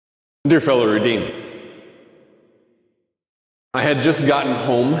Dear fellow redeemed, I had just gotten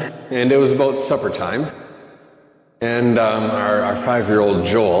home, and it was about supper time, and our 5-year-old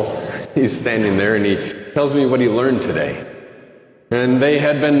Joel, he's standing there, and he tells me what he learned today. And they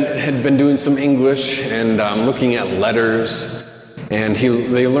had been doing some English and looking at letters, and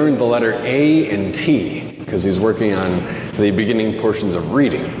they learned the letter A and T because he's working on the beginning portions of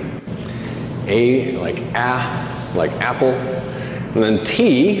reading. A like a, like apple, and then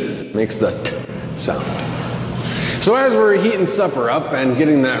T makes the T sound. So as we're heating supper up and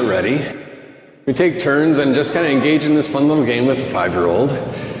getting that ready, we take turns and just kind of engage in this fun little game with a 5-year-old.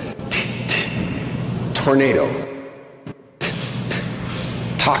 Tornado.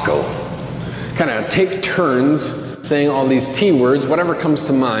 Taco. Kind of take turns saying all these T words, whatever comes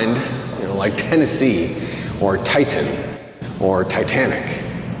to mind, like Tennessee or Titan or Titanic.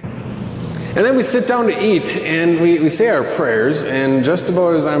 And then we sit down to eat, and we say our prayers, and just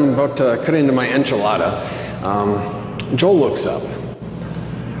about as I'm about to cut into my enchilada, Joel looks up,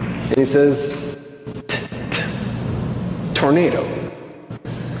 and he says, tornado.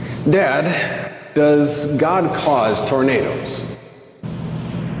 Dad, does God cause tornadoes?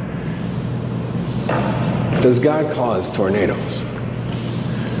 Does God cause tornadoes?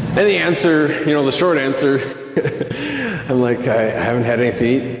 And the answer, the short answer, I'm like, I haven't had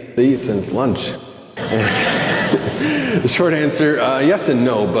anything to eat since lunch. The short answer, yes and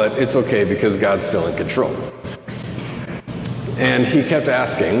no, but it's okay because God's still in control. And he kept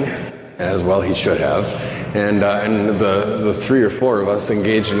asking, as well he should have, and the 3 or 4 of us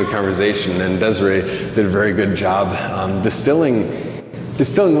engaged in the conversation, and Desiree did a very good job distilling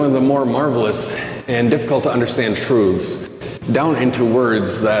one of the more marvelous and difficult to understand truths down into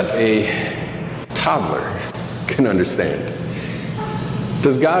words that a toddler can understand.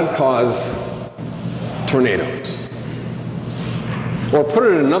 Does God cause tornadoes? Or put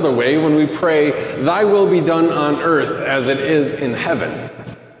it another way, when we pray, thy will be done on earth as it is in heaven,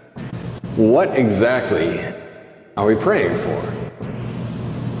 what exactly are we praying for?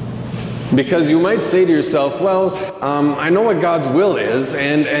 Because you might say to yourself, well, I know what God's will is,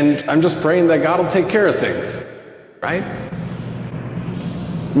 and I'm just praying that God will take care of things, right?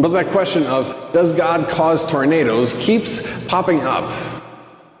 But that question of, does God cause tornadoes, keeps popping up.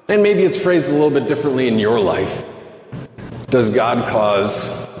 And maybe it's phrased a little bit differently in your life. Does God cause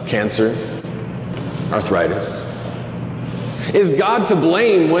cancer, arthritis? Is God to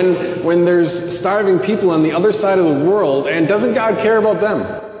blame when there's starving people on the other side of the world, and doesn't God care about them?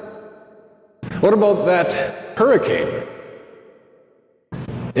 What about that hurricane?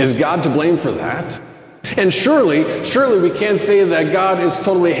 Is God to blame for that? And surely we can't say that God is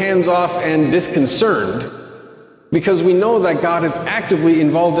totally hands-off and disconcerted, because we know that God is actively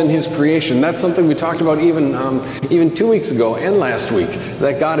involved in his creation. That's something we talked about even 2 weeks ago and last week,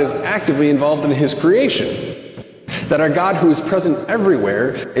 that God is actively involved in his creation. That our God, who is present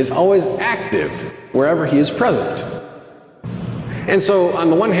everywhere, is always active wherever he is present. And so, on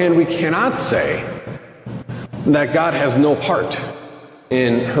the one hand, we cannot say that God has no part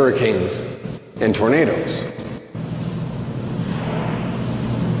in hurricanes and tornadoes.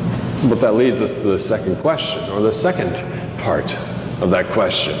 But that leads us to the second question, or the second part of that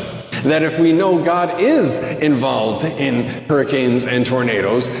question. That if we know God is involved in hurricanes and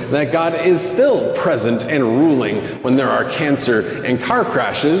tornadoes, that God is still present and ruling when there are cancer and car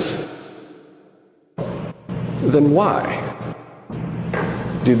crashes, then why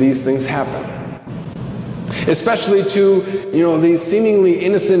do these things happen? Especially to, these seemingly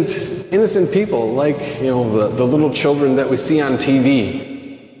innocent people, like, the little children that we see on TV.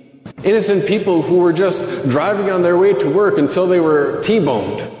 Innocent people who were just driving on their way to work until they were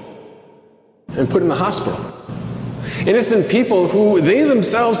T-boned and put in the hospital. Innocent people who they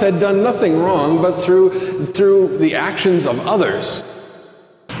themselves had done nothing wrong, but through the actions of others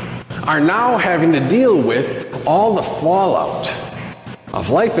are now having to deal with all the fallout of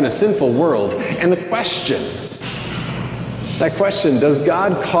life in a sinful world. And that question, does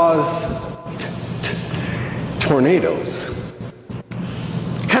God cause tornadoes?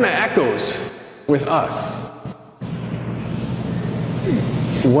 Kind of echoes with us.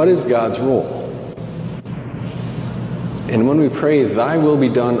 What is God's role? And when we pray, thy will be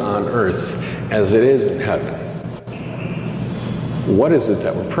done on earth as it is in heaven, what is it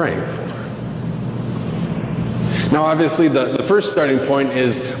that we're praying for? Now, obviously, the first starting point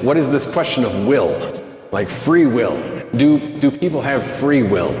is, what is this question of will? Like free will. Do people have free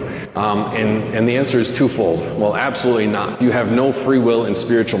will? And the answer is twofold. Well, absolutely not. You have no free will in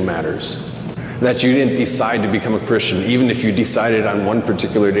spiritual matters. that you didn't decide to become a Christian, even if you decided on one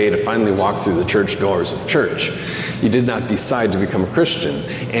particular day to finally walk through the church doors of church. You did not decide to become a Christian.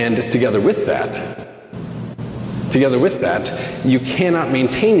 And together with that, you cannot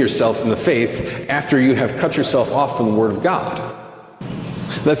maintain yourself in the faith after you have cut yourself off from the Word of God.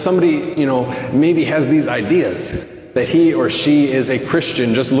 That somebody, maybe has these ideas that he or she is a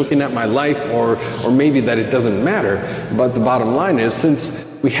Christian just looking at my life, or maybe that it doesn't matter. But the bottom line is, since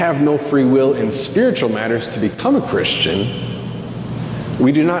we have no free will in spiritual matters to become a Christian,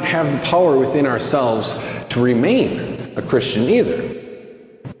 we do not have the power within ourselves to remain a Christian either.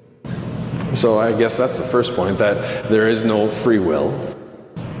 So I guess that's the first point, that there is no free will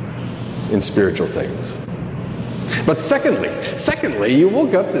in spiritual things. But secondly, you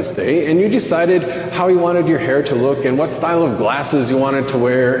woke up this day and you decided how you wanted your hair to look and what style of glasses you wanted to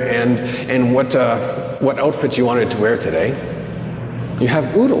wear and what outfit you wanted to wear today. You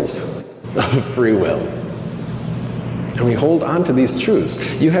have oodles of free will. And we hold on to these truths.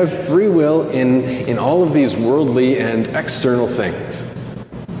 You have free will in all of these worldly and external things.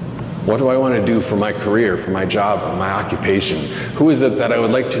 What do I want to do for my career, for my job, or my occupation? Who is it that I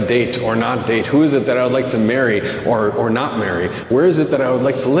would like to date or not date? Who is it that I would like to marry or not marry? Where is it that I would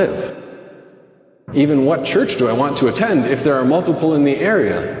like to live? Even what church do I want to attend if there are multiple in the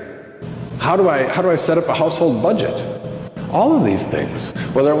area? How do I set up a household budget? All of these things.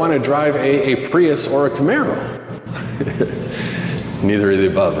 Whether I want to drive a Prius or a Camaro. Neither of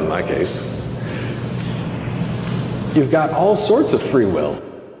the above in my case. You've got all sorts of free will.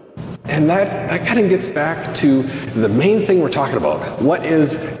 And that kind of gets back to the main thing we're talking about. What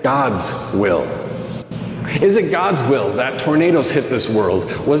is God's will? Is it God's will that tornadoes hit this world?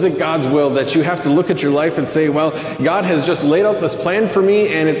 Was it God's will that you have to look at your life and say, well, God has just laid out this plan for me,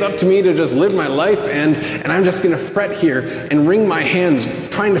 and it's up to me to just live my life, and I'm just going to fret here and wring my hands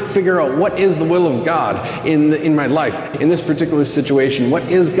trying to figure out what is the will of God in my life, in this particular situation. What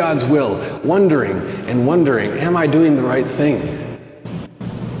is God's will? Wondering, am I doing the right thing?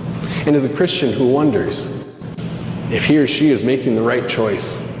 And to the Christian who wonders if he or she is making the right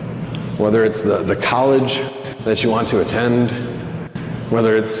choice, whether it's the college that you want to attend,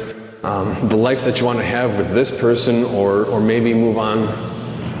 whether it's the life that you want to have with this person, or maybe move on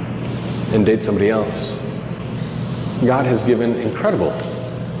and date somebody else. God has given incredible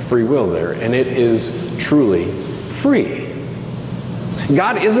free will there, and it is truly free.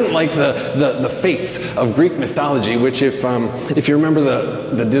 God isn't like the fates of Greek mythology, which if you remember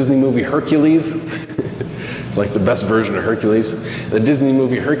the Disney movie Hercules, like the best version of Hercules, the Disney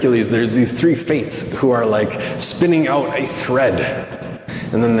movie Hercules, there's these three fates who are like spinning out a thread,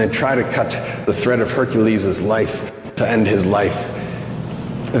 and then they try to cut the thread of Hercules' life to end his life.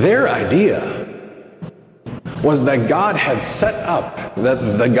 Their idea was that God had set up,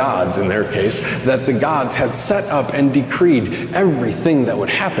 that the gods in their case, that the gods had set up and decreed everything that would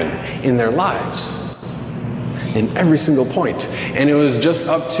happen in their lives, in every single point. And it was just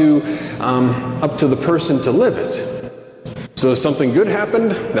up to the person to live it. So if something good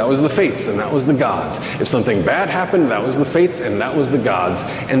happened, that was the fates and that was the gods. If something bad happened, that was the fates and that was the gods.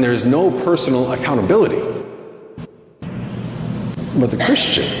 And there's no personal accountability. But the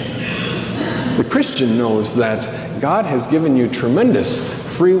Christian knows that God has given you tremendous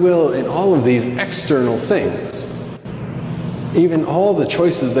free will in all of these external things, even all the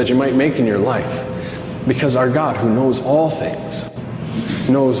choices that you might make in your life, because our God, who knows all things,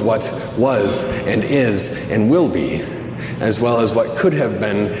 knows what was and is and will be, as well as what could have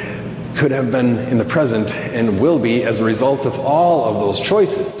been in the present and will be as a result of all of those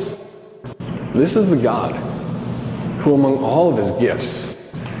choices. This is the God who, among all of his gifts,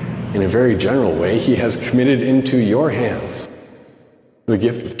 in a very general way, he has committed into your hands the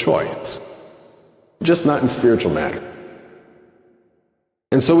gift of choice, just not in spiritual matter.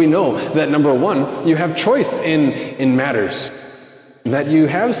 And so we know that, number one, you have choice in matters, that you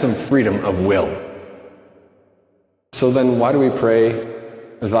have some freedom of will. So then why do we pray,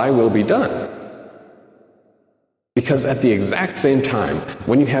 thy will be done? Because at the exact same time,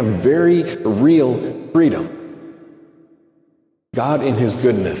 when you have very real freedom, God in his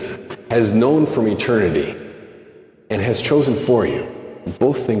goodness has known from eternity and has chosen for you.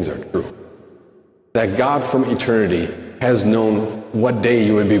 Both things are true. That God from eternity has known what day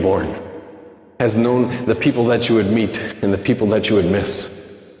you would be born, has known the people that you would meet and the people that you would miss.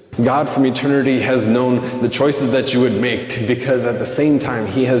 God from eternity has known the choices that you would make, because at the same time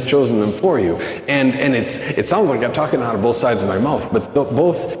he has chosen them for you. And it sounds like I'm talking out of both sides of my mouth, but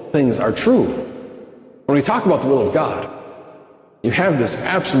both things are true. When we talk about the will of God, you have this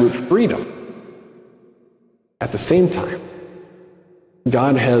absolute freedom. At the same time,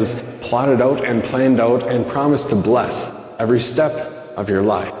 God has plotted out and planned out and promised to bless every step of your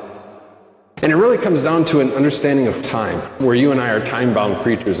life. And it really comes down to an understanding of time, where you and I are time-bound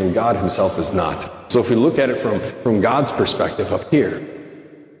creatures and God himself is not. So if we look at it from God's perspective up here,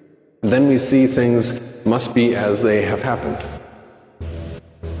 then we see things must be as they have happened.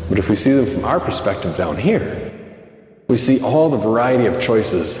 But if we see them from our perspective down here, we see all the variety of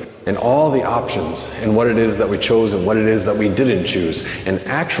choices and all the options and what it is that we chose and what it is that we didn't choose, and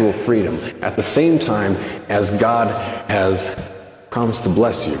actual freedom at the same time as God has promised to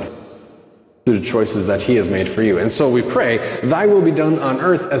bless you through the choices that he has made for you. And so we pray, thy will be done on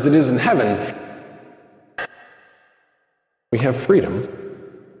earth as it is in heaven. We have freedom,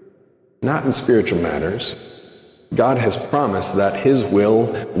 not in spiritual matters. God has promised that his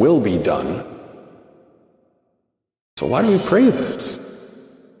will be done. So why do we pray this?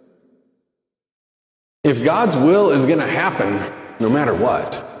 If God's will is going to happen no matter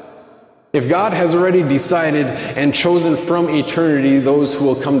what, if God has already decided and chosen from eternity those who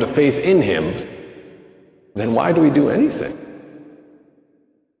will come to faith in him, then why do we do anything?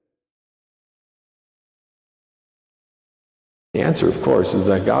 The answer, of course, is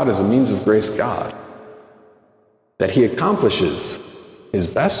that God is a means of grace God, that he accomplishes his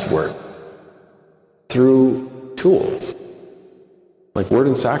best work through tools, like word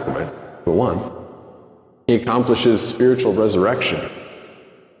and sacrament, for one. He accomplishes spiritual resurrection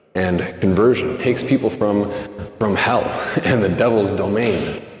and conversion, takes people from hell and the devil's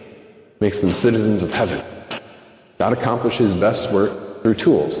domain, makes them citizens of heaven. God accomplishes his best work through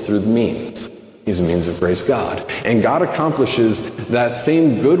tools, through the means. He's a means of grace God. And God accomplishes that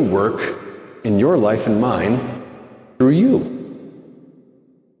same good work in your life and mine through you.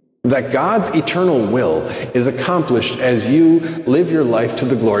 That God's eternal will is accomplished as you live your life to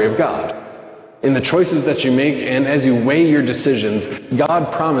the glory of God. In the choices that you make and as you weigh your decisions,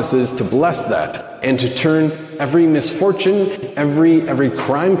 God promises to bless that and to turn every misfortune, every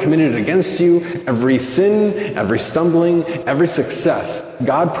crime committed against you, every sin, every stumbling, every success.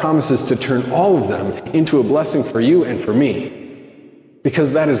 God promises to turn all of them into a blessing for you and for me,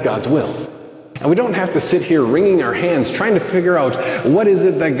 because that is God's will. And we don't have to sit here wringing our hands trying to figure out, what is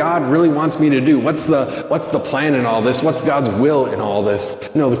it that God really wants me to do? What's the plan in all this? What's God's will in all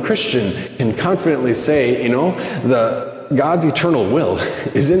this? No, the Christian can confidently say, God's eternal will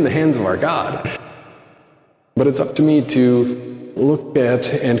is in the hands of our God. But it's up to me to look at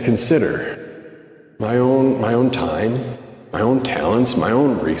and consider my own time, my own talents, my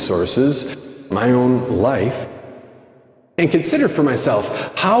own resources, my own life, and consider for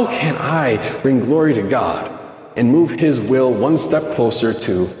myself, how can I bring glory to God and move his will one step closer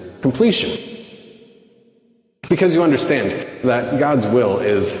to completion? Because you understand that God's will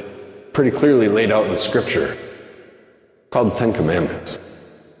is pretty clearly laid out in Scripture, called the Ten Commandments,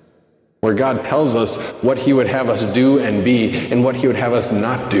 where God tells us what he would have us do and be, and what he would have us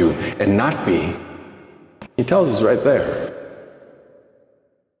not do and not be. He tells us right there.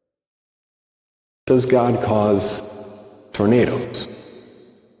 Does God cause tornadoes?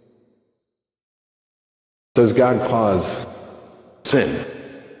 Does God cause sin?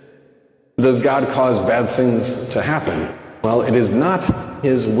 Does God cause bad things to happen? Well, it is not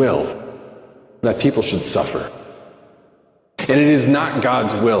his will that people should suffer. And it is not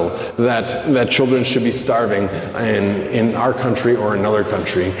God's will that children should be starving in our country or another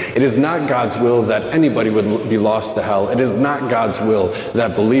country. It is not God's will that anybody would be lost to hell. It is not God's will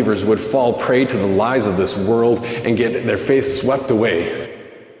that believers would fall prey to the lies of this world and get their faith swept away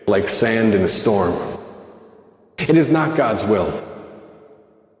like sand in a storm. It is not God's will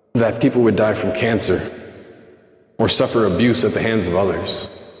that people would die from cancer or suffer abuse at the hands of others.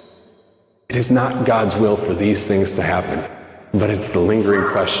 It is not God's will for these things to happen. But it's the lingering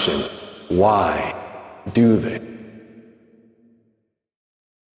question, why do they?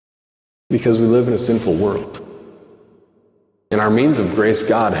 Because we live in a sinful world. And our means of grace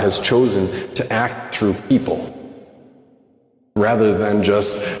God has chosen to act through people, rather than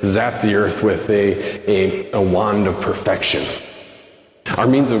just zap the earth with a wand of perfection. Our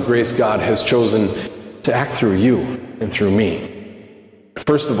means of grace God has chosen to act through you and through me.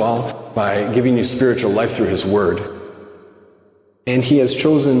 First of all, by giving you spiritual life through his word. And he has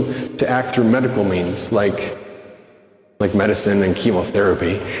chosen to act through medical means, like medicine and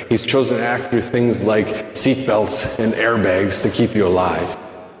chemotherapy. He's chosen to act through things like seatbelts and airbags to keep you alive.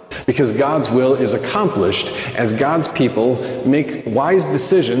 Because God's will is accomplished as God's people make wise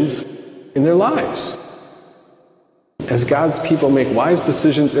decisions in their lives. As God's people make wise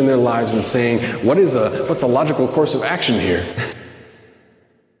decisions in their lives and saying, what's a logical course of action here?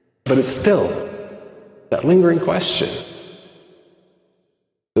 But it's still that lingering question.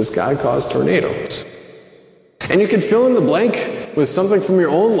 Does God cause tornadoes? And you can fill in the blank with something from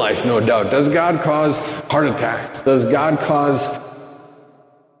your own life, no doubt. Does God cause heart attacks? Does God cause,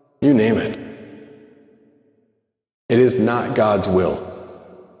 you name it. It is not God's will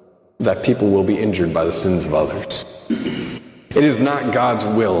that people will be injured by the sins of others. It is not God's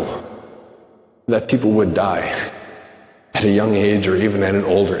will that people would die at a young age or even at an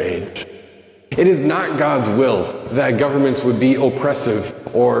older age. It is not God's will that governments would be oppressive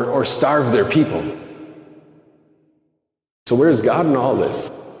or starve their people. So where is God in all this?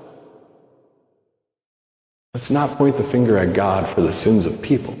 Let's not point the finger at God for the sins of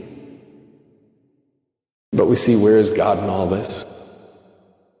people. But we see, where is God in all this?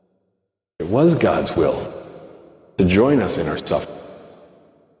 It was God's will to join us in our suffering.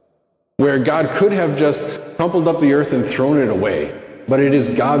 Where God could have just crumpled up the earth and thrown it away, but it is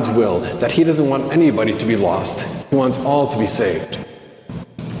God's will that He doesn't want anybody to be lost. He wants all to be saved.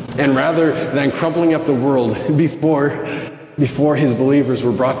 And rather than crumpling up the world before His believers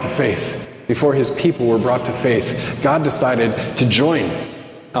were brought to faith, before His people were brought to faith, God decided to join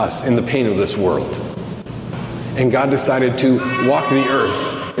us in the pain of this world. And God decided to walk the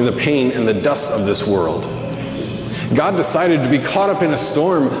earth in the pain and the dust of this world. God decided to be caught up in a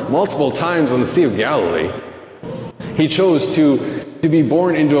storm multiple times on the Sea of Galilee. He chose to be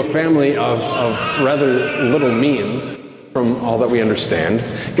born into a family of rather little means, from all that we understand.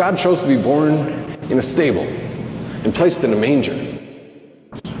 God chose to be born in a stable and placed in a manger,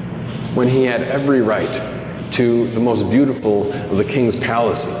 when He had every right to the most beautiful of the king's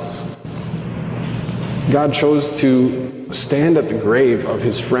palaces. God chose to stand at the grave of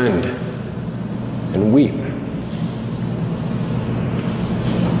His friend and weep,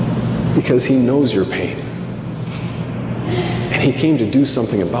 because He knows your pain, and He came to do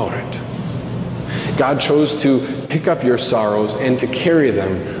something about it. God chose to pick up your sorrows and to carry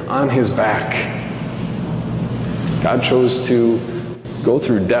them on His back. God chose to go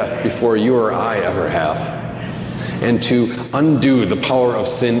through death before you or I ever have, and to undo the power of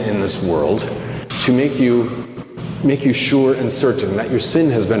sin in this world, to make you sure and certain that your sin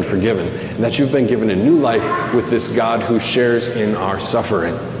has been forgiven, and that you've been given a new life with this God who shares in our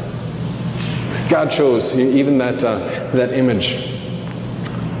suffering. God chose, even that image,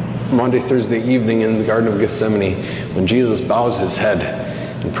 Monday, Thursday evening in the Garden of Gethsemane, when Jesus bows His head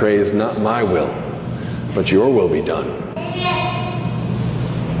and prays, "Not my will, but your will be done."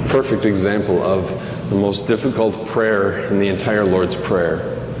 Perfect example of the most difficult prayer in the entire Lord's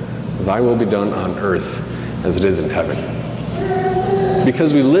Prayer. "Thy will be done on earth as it is in heaven."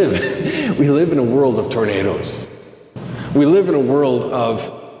 Because we live in a world of tornadoes. We live in a world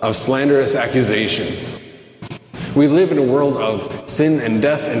of slanderous accusations. We live in a world of sin and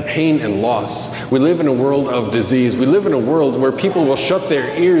death and pain and loss. We live in a world of disease. We live in a world where people will shut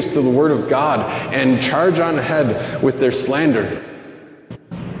their ears to the Word of God and charge on ahead with their slander.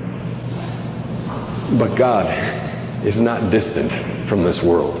 But God is not distant from this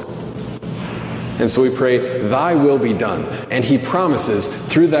world. And so we pray, "Thy will be done." And He promises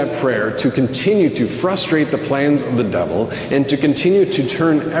through that prayer to continue to frustrate the plans of the devil, and to continue to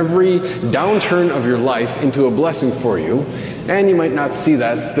turn every downturn of your life into a blessing for you. And you might not see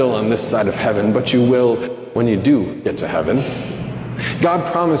that still on this side of heaven, but you will when you do get to heaven. God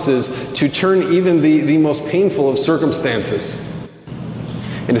promises to turn even the most painful of circumstances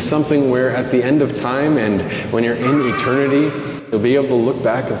into something where at the end of time, and when you're in eternity, you'll be able to look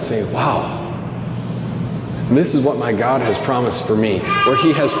back and say, "Wow, this is what my God has promised for me," where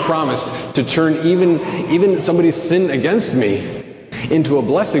He has promised to turn even somebody's sin against me into a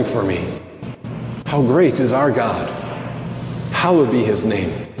blessing for me. How great is our God. Hallowed be His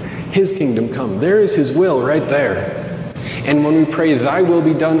name. His kingdom come. There is His will right there. And when we pray, "Thy will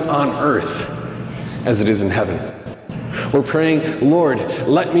be done on earth as it is in heaven," we're praying, "Lord,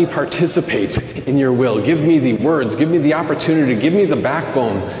 let me participate in your will. Give me the words, give me the opportunity, give me the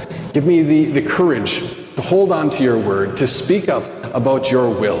backbone, give me the courage to hold on to your word, to speak up about your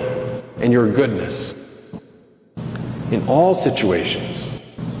will and your goodness in all situations."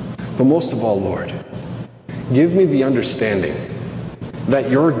 But most of all, Lord, give me the understanding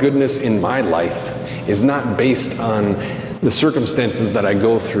that your goodness in my life is not based on the circumstances that I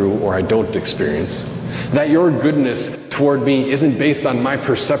go through or I don't experience. That your goodness toward me isn't based on my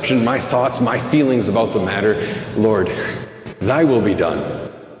perception, my thoughts, my feelings about the matter. Lord, "Thy will be done."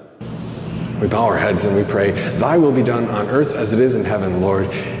 We bow our heads and we pray, "Thy will be done on earth as it is in heaven." Lord,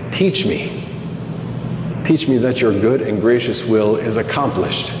 teach me. Teach me that your good and gracious will is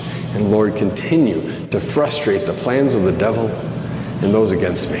accomplished. And Lord, continue to frustrate the plans of the devil and those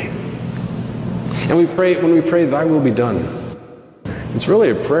against me. And we pray, when we pray, "Thy will be done," It's really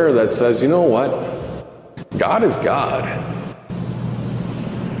a prayer that says, you know what? God is God,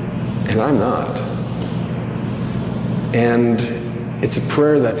 and I'm not. And it's a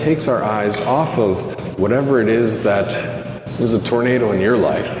prayer that takes our eyes off of whatever it is that is a tornado in your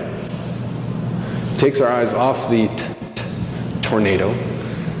life. Takes our eyes off the tornado,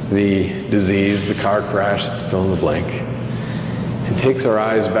 the disease, the car crash, fill in the blank, and takes our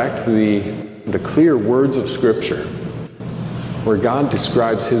eyes back to the clear words of Scripture, where God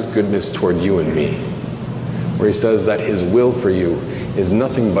describes His goodness toward you and me, where He says that His will for you is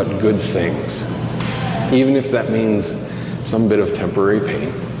nothing but good things, even if that means some bit of temporary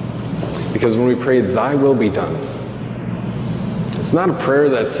pain. Because when we pray, "Thy will be done," it's not a prayer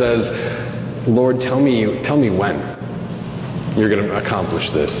that says, "Lord, tell me when you're going to accomplish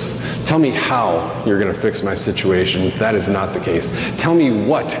this. Tell me how you're going to fix my situation." That is not the case. "Tell me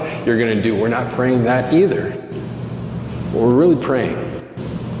what you're going to do." We're not praying that either. What we're really praying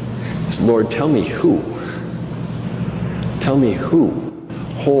is, "Lord, tell me who. Tell me who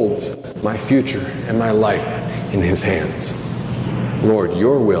holds my future and my life in His hands. Lord,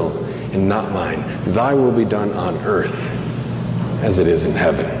 your will and not mine. Thy will be done on earth as it is in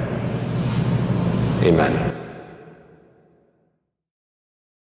heaven." Amen.